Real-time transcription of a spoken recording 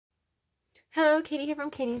Hello, Katie here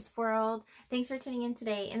from Katie's World. Thanks for tuning in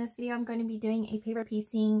today. In this video, I'm going to be doing a paper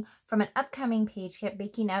piecing from an upcoming page kit,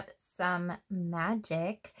 Baking Up Some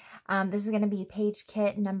Magic. This is going to be page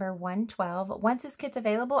kit number 112. Once this kit's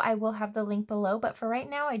available, I will have the link below, but for right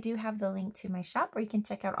now, I do have the link to my shop where you can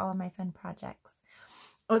check out all of my fun projects.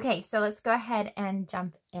 Okay, so let's go ahead and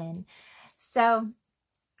jump in. So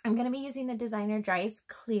I'm going to be using the Designer Dries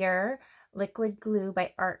Clear Liquid Glue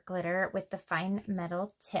by Art Glitter with the fine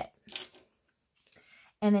metal tip.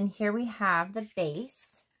 And then here we have the base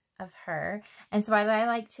of her. And so what I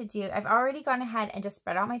like to do, I've already gone ahead and just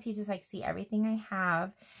spread out my pieces so I can see everything I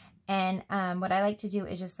have. And what I like to do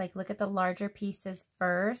is just like look at the larger pieces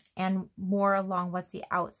first and more along what's the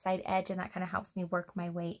outside edge. And that kind of helps me work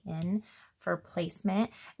my way in for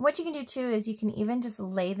placement. And what you can do too is you can even just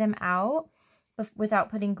lay them out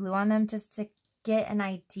without putting glue on them just to get an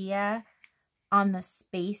idea on the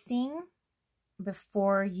spacing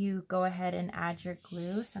before you go ahead and add your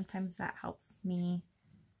glue. Sometimes that helps me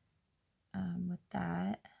with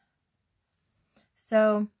that.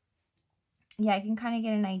 So yeah, I can kind of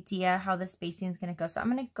get an idea how the spacing is going to go. So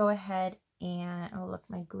I'm going to go ahead and, oh look,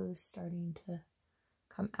 my glue's starting to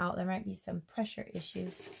come out. There might be some pressure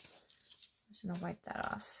issues. I'm just going to wipe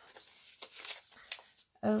that off.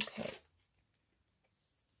 Okay.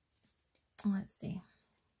 Let's see.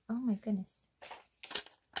 Oh my goodness.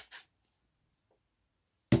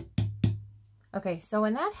 Okay, so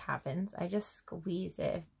when that happens, I just squeeze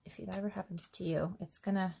it. If that ever happens to you, it's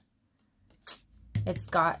got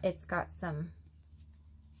some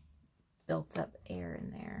built up air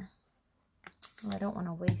in there. Oh, I don't want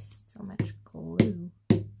to waste so much glue.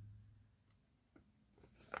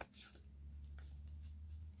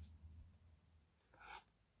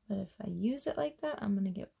 But if I use it like that, I'm going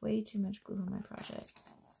to get way too much glue on my project.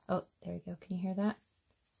 Oh, there you go. Can you hear that?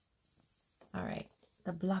 All right.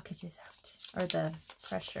 The blockage is out, or the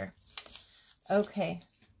pressure. Okay,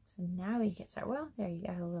 so now we get started. Well, there you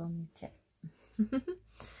got a little new tip.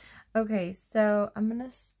 Okay, so I'm gonna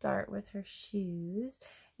start with her shoes.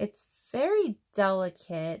 It's very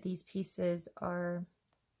delicate. These pieces are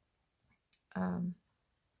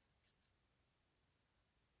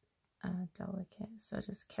delicate, so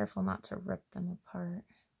just careful not to rip them apart.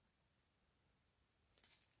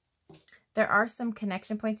 There are some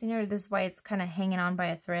connection points in here. This is why it's kind of hanging on by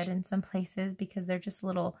a thread in some places, because they're just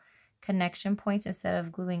little connection points. Instead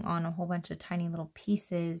of gluing on a whole bunch of tiny little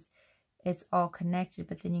pieces, it's all connected,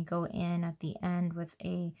 but then you go in at the end with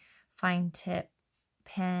a fine tip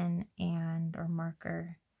pen or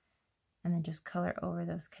marker and then just color over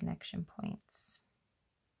those connection points.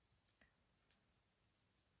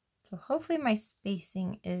 So hopefully my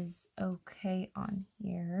spacing is okay on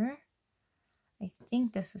here. I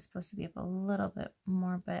think this was supposed to be up a little bit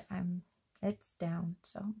more, but it's down,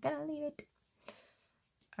 so I'm gonna leave it.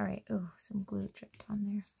 All right, oh, some glue dripped on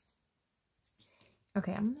there.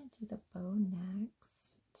 Okay, I'm gonna do the bow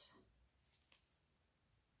next.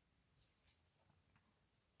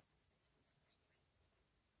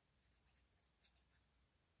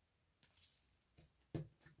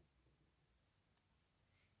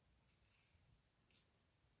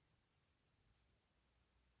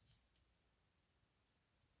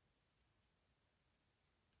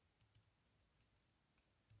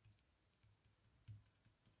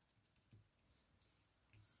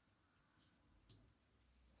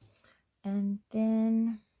 And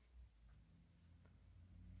then,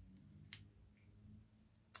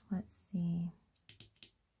 let's see.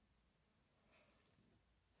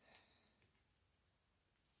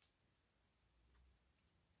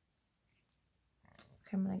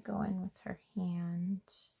 Okay, I'm going to go in with her hand.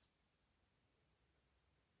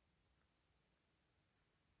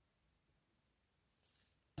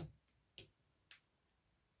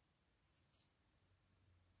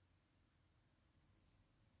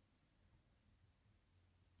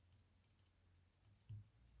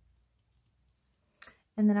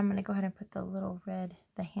 And then I'm going to go ahead and put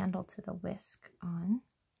the handle to the whisk on.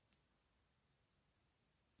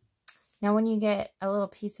 Now when you get a little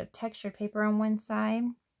piece of textured paper on one side,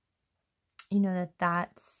 you know that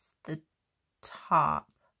that's the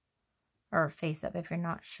top or face up. If you're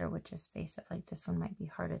not sure which is face up, like this one might be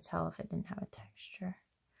hard to tell if it didn't have a texture.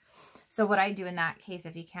 So what I do in that case,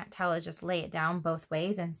 if you can't tell, is just lay it down both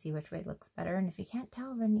ways and see which way looks better. And if you can't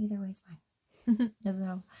tell, then either way's fine. That's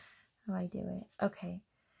how I do it. Okay,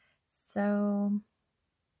 so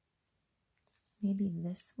maybe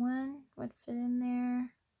this one would fit in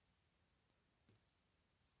there.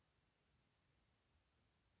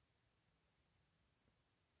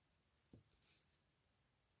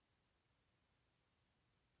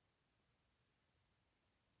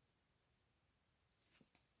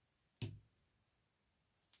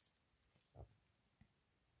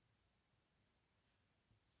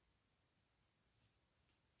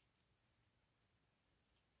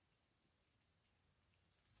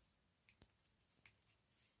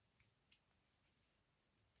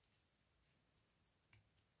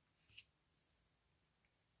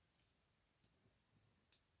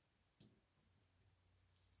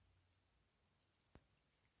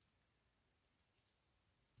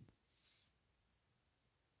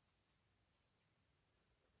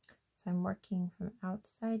 So I'm working from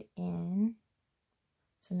outside in.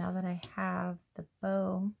 So now that I have the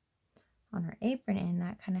bow on her apron in,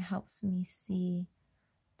 that kind of helps me see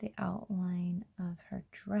the outline of her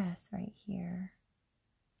dress right here.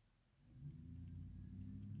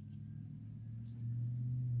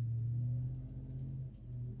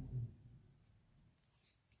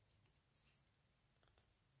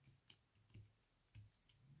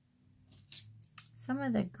 Some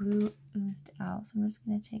of the glue oozed out, so I'm just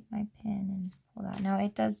going to take my pin and pull that. Now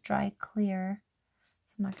it does dry clear,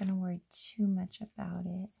 so I'm not going to worry too much about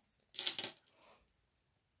it.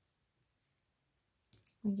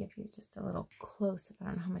 Let me give you just a little close-up. I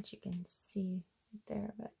don't know how much you can see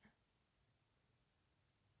there, but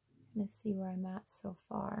let's see where I'm at so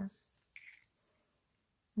far.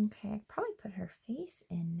 Okay, I could probably put her face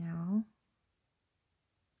in now.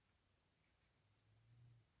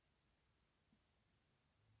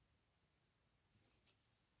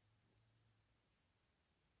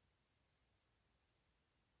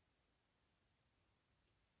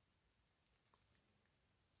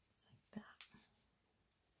 Just like that.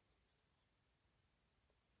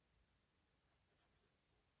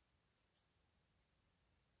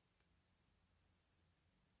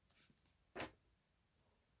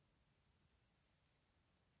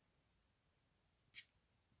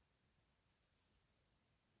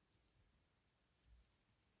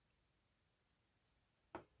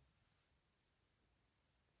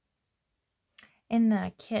 In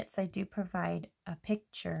the kits, I do provide a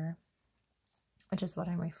picture, which is what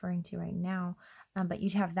I'm referring to right now, but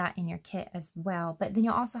you'd have that in your kit as well. But then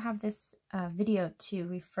you'll also have this video to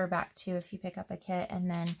refer back to if you pick up a kit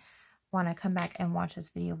and then want to come back and watch this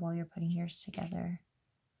video while you're putting yours together.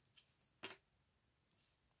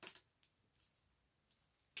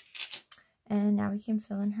 And now we can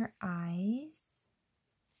fill in her eyes.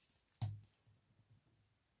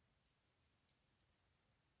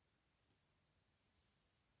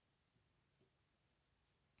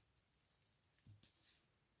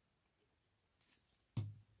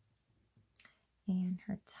 And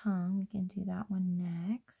her tongue, we can do that one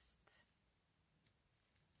next.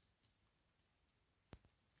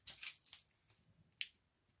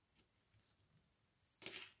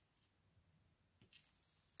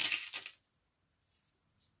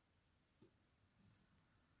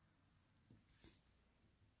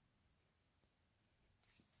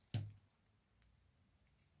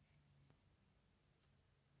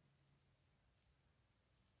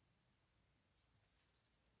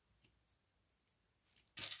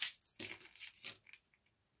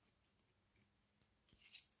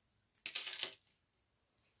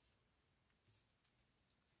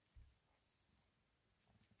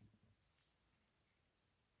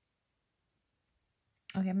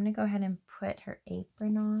 Okay, I'm going to go ahead and put her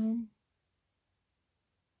apron on.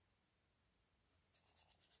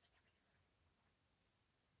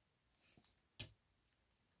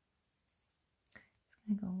 It's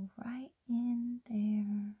going to go right in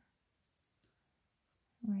there,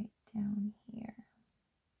 right down here.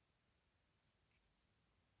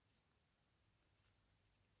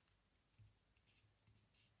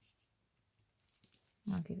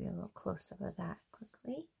 I'll give you a little close-up of that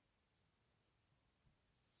quickly.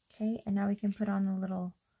 Okay, and now we can put on the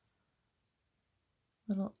little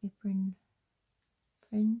apron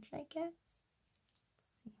fringe, I guess.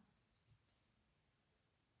 Let's see.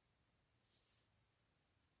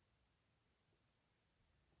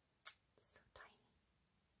 It's so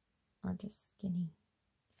tiny. Or just skinny.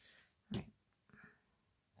 All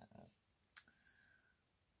right.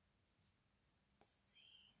 Let's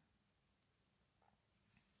see.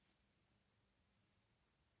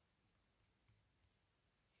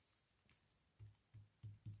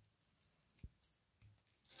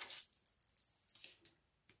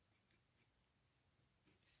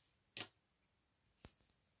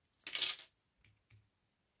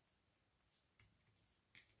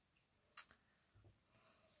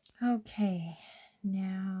 Okay,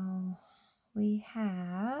 now we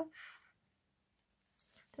have,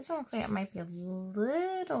 this one looks like it might be a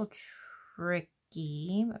little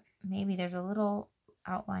tricky, but maybe there's a little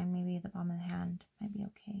outline, maybe at the bottom of the hand might be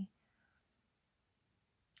okay.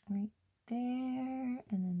 Right there,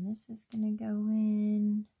 and then this is going to go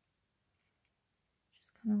in.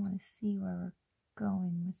 Just kind of want to see where we're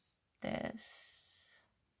going with this.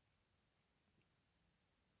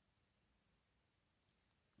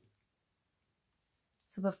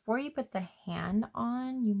 So before you put the hand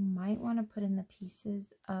on, you might want to put in the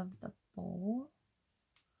pieces of the bowl,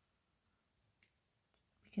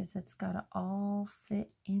 because it's got to all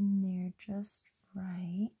fit in there just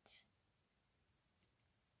right.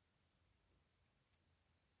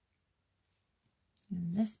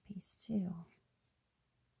 And this piece too.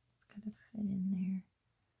 It's gotta fit in there.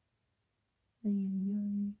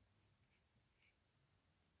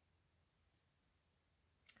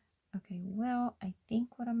 Okay, well, I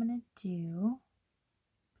think what I'm gonna do,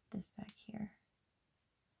 put this back here.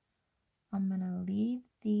 I'm gonna leave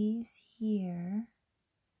these here.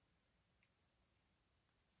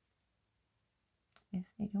 If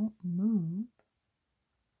they don't move.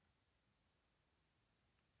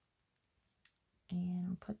 And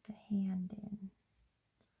I'll put the hand in.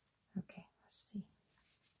 Okay, let's see.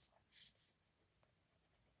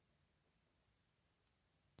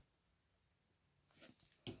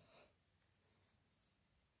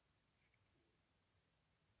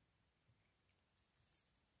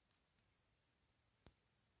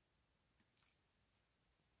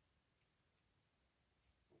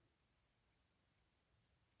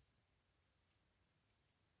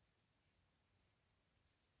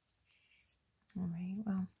 All right,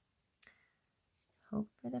 well, hope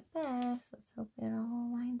for the best. Let's hope it all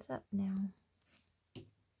lines up now.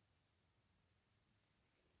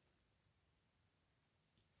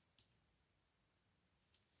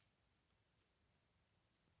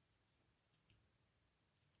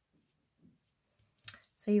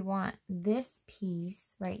 So you want this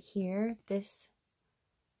piece right here,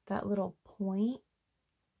 that little point.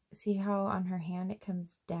 See how on her hand it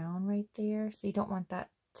comes down right there? So you don't want that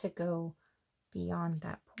to go beyond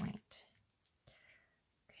that point.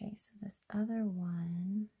 Okay, so this other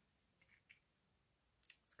one,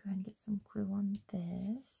 let's go ahead and get some glue on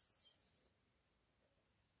this.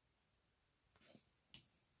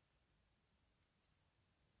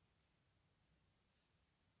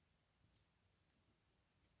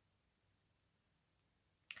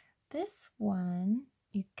 This one,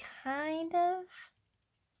 you kind of,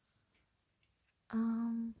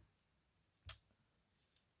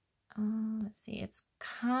 let's see, it's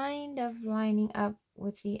kind of lining up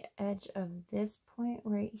with the edge of this point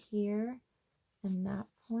right here and that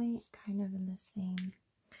point, kind of in the same.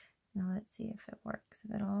 Now let's see if it works.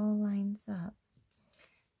 If it all lines up,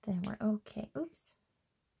 then we're okay. Oops.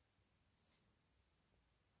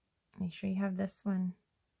 Make sure you have this one.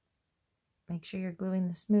 Make sure you're gluing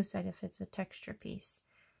the smooth side if it's a texture piece,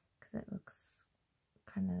 because it looks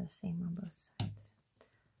kind of the same on both sides.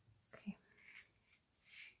 Okay.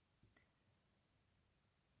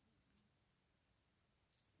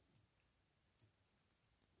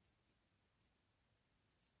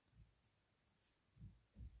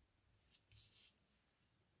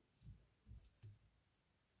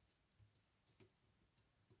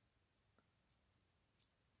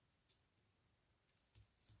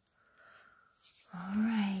 All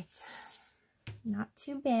right, not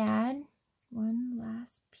too bad. One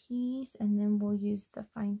last piece, and then we'll use the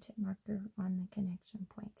fine tip marker on the connection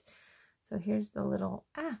points. So here's the little,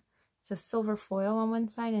 it's a silver foil on one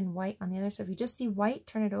side and white on the other. So if you just see white,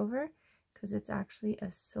 turn it over, because it's actually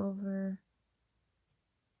a silver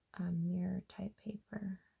mirror type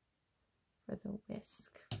paper for the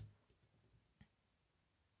whisk.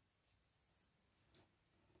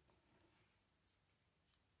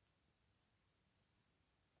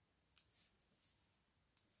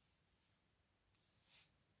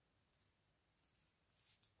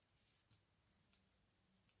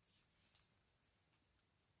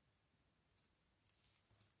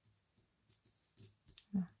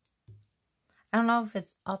 I don't know if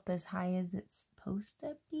it's up as high as it's supposed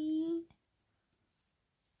to be.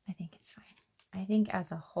 I think it's fine. I think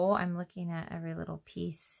as a whole, I'm looking at every little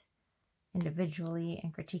piece individually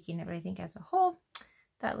and critiquing it, but I think as a whole,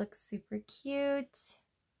 that looks super cute.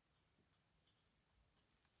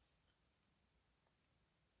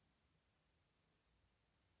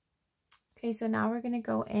 Okay, so now we're going to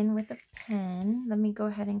go in with a pen. Let me go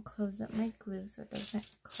ahead and close up my glue so it doesn't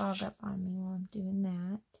clog up on me while I'm doing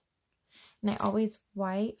that. And I always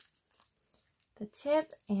wipe the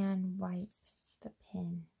tip and wipe the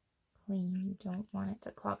pin clean. You don't want it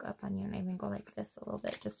to clog up on you. And I even go like this a little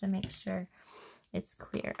bit just to make sure it's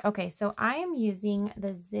clear. Okay, so I am using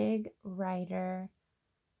the Zig Writer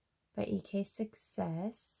by EK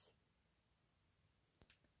Success.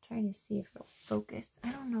 Trying to see if it'll focus. I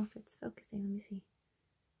don't know if it's focusing. Let me see.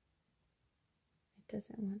 It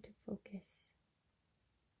doesn't want to focus.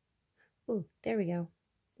 Oh, there we go.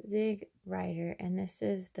 Zig Writer, and this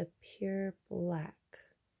is the pure black.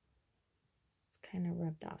 It's kind of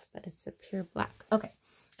rubbed off, but it's the pure black. Okay,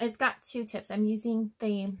 it's got two tips. I'm using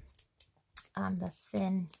the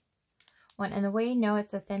thin one, and the way you know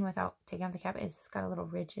it's a thin without taking off the cap is it's got a little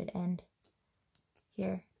rigid end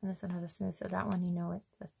here, and this one has a smooth, so that one you know it's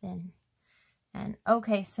the thin. And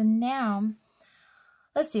okay, so now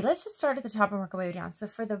let's see, let's just start at the top and work our way down. So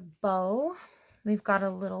for the bow, we've got a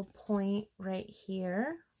little point right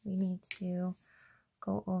here. We need to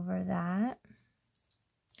go over that.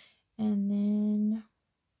 And then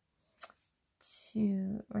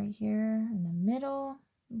to right here in the middle,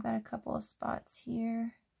 we've got a couple of spots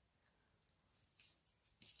here.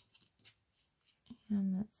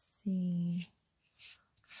 And let's see,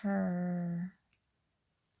 her,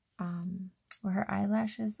 where her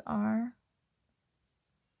eyelashes are.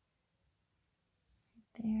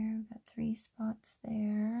 Right there, we've got 3 spots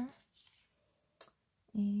there.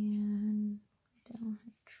 And down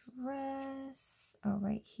her dress, oh,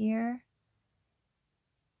 right here,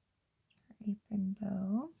 her apron bow.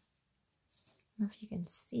 I don't know if you can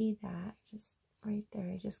see that, just right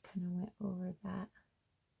there, I just kind of went over that.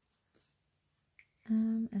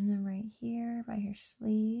 And then right here by her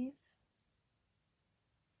sleeve,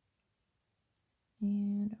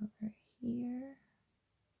 and over here.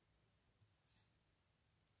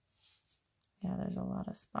 Yeah, there's a lot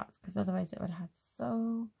of spots because otherwise it would have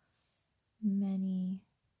so many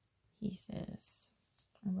pieces.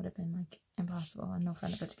 It would have been like impossible and no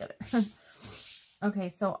fun to put together. Okay,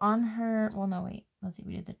 so on her, well, no, wait, let's see,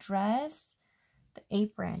 we did the dress, the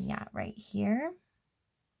apron, yeah, right here.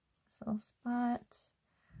 This little spot.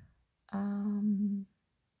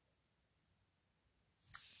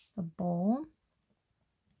 The bowl.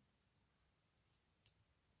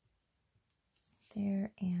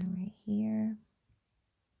 There and right here.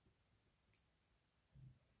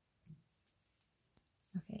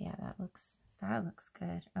 Okay, yeah, that looks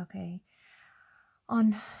good. Okay.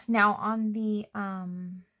 Now on the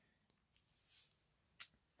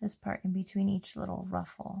this part in between each little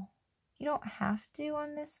ruffle. You don't have to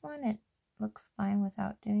on this one. It looks fine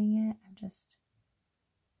without doing it. I'm just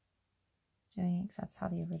doing it because that's how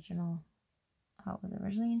it was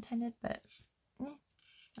originally intended, but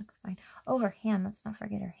looks fine. Oh, her hand. Let's not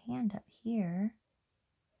forget her hand up here.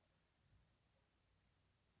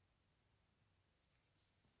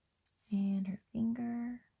 And her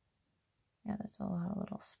finger. Yeah, that's a lot of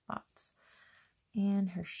little spots.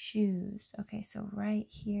 And her shoes. Okay, so right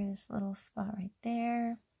here, this little spot right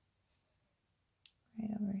there.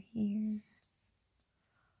 Right over here.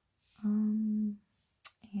 And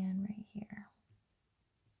right here.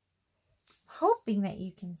 Hoping that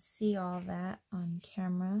you can see all that on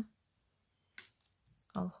camera.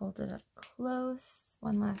 I'll hold it up close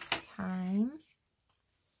one last time.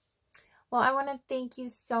 Well, I want to thank you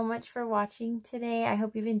so much for watching today. I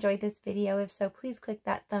hope you've enjoyed this video. If so, please click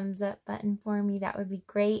that thumbs up button for me. That would be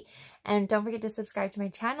great. And don't forget to subscribe to my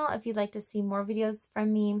channel if you'd like to see more videos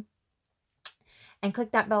from me. And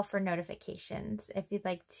click that bell for notifications if you'd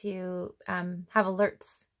like to have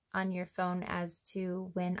alerts on your phone as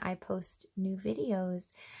to when I post new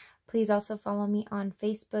videos. Please also follow me on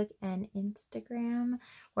Facebook and Instagram,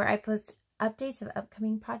 where I post updates of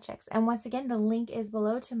upcoming projects. And once again, the link is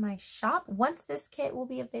below to my shop. Once this kit will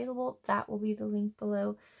be available, that will be the link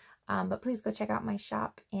below. But please go check out my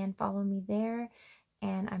shop and follow me there.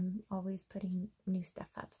 And I'm always putting new stuff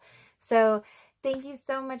up. So thank you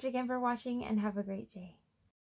so much again for watching and have a great day.